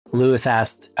Lewis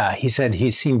asked, he said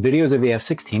he's seen videos of the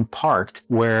F-16 parked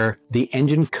where the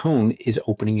engine cone is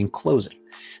opening and closing.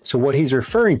 So what he's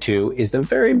referring to is the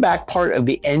very back part of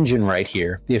the engine right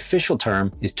here. The official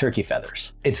term is turkey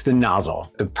feathers. It's the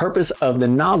nozzle. The purpose of the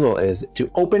nozzle is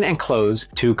to open and close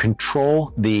to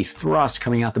control the thrust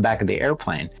coming out the back of the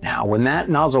airplane. Now, when that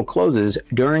nozzle closes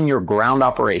during your ground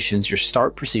operations, your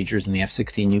start procedures in the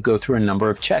F-16, you go through a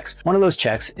number of checks. One of those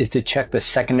checks is to check the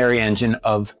secondary engine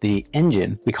of the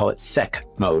engine. We call it sec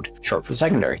mode, short for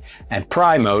secondary. And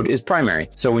pri mode is primary.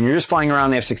 So when you're just flying around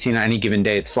the F-16 on any given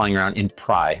day, it's flying around in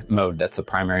pri mode. That's the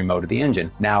primary mode of the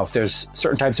engine. Now, if there's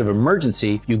certain types of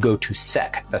emergency, you go to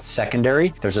sec. That's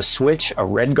secondary. There's a switch, a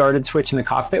red guarded switch in the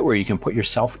cockpit where you can put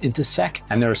yourself into sec.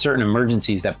 And there are certain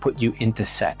emergencies that put you into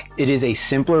sec. It is a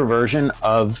simpler version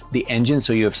of the engine,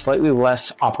 so you have slightly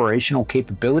less operational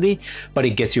capability, but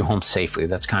it gets you home safely.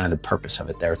 That's kind of the purpose of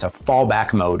it there. It's a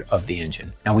fallback mode of the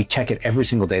engine. Now, we check it every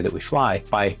single day that we fly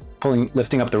by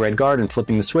lifting up the red guard and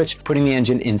flipping the switch, putting the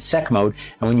engine in sec mode.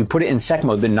 And when you put it in sec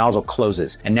mode, the nozzle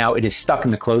closes. And now it is stuck in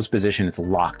the closed position. It's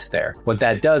locked there. What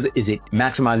that does is it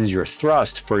maximizes your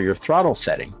thrust for your throttle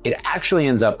setting. It actually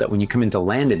ends up that when you come into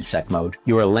land in sec mode,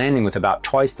 you are landing with about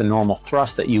twice the normal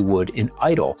thrust that you would in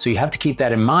idle. So you have to keep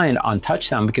that in mind on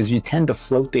touchdown because you tend to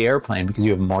float the airplane because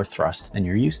you have more thrust than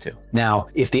you're used to. Now,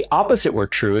 if the opposite were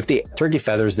true, if the turkey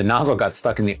feathers, the nozzle got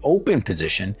stuck in the open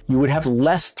position, you would have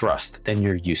less thrust than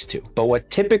you're used to. But what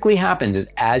typically happens is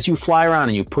as you fly around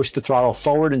and you push the throttle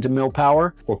forward into mill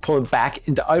power or pull it back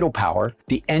into idle power,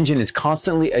 the engine is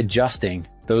constantly adjusting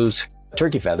those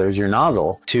turkey feathers, your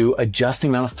nozzle, to adjust the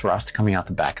amount of thrust coming out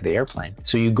the back of the airplane.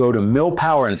 So you go to mill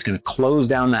power and it's going to close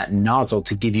down that nozzle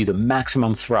to give you the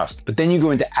maximum thrust. But then you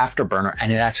go into afterburner and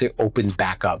it actually opens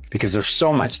back up because there's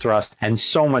so much thrust and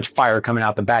so much fire coming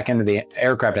out the back end of the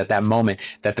aircraft at that moment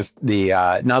that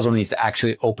the nozzle needs to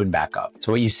actually open back up.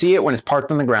 So what you see it when it's parked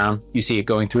on the ground, you see it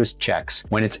going through its checks.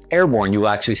 When it's airborne, you will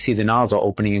actually see the nozzle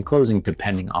opening and closing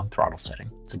depending on throttle setting.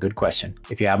 It's a good question.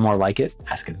 If you have more like it,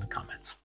 ask it in the comments.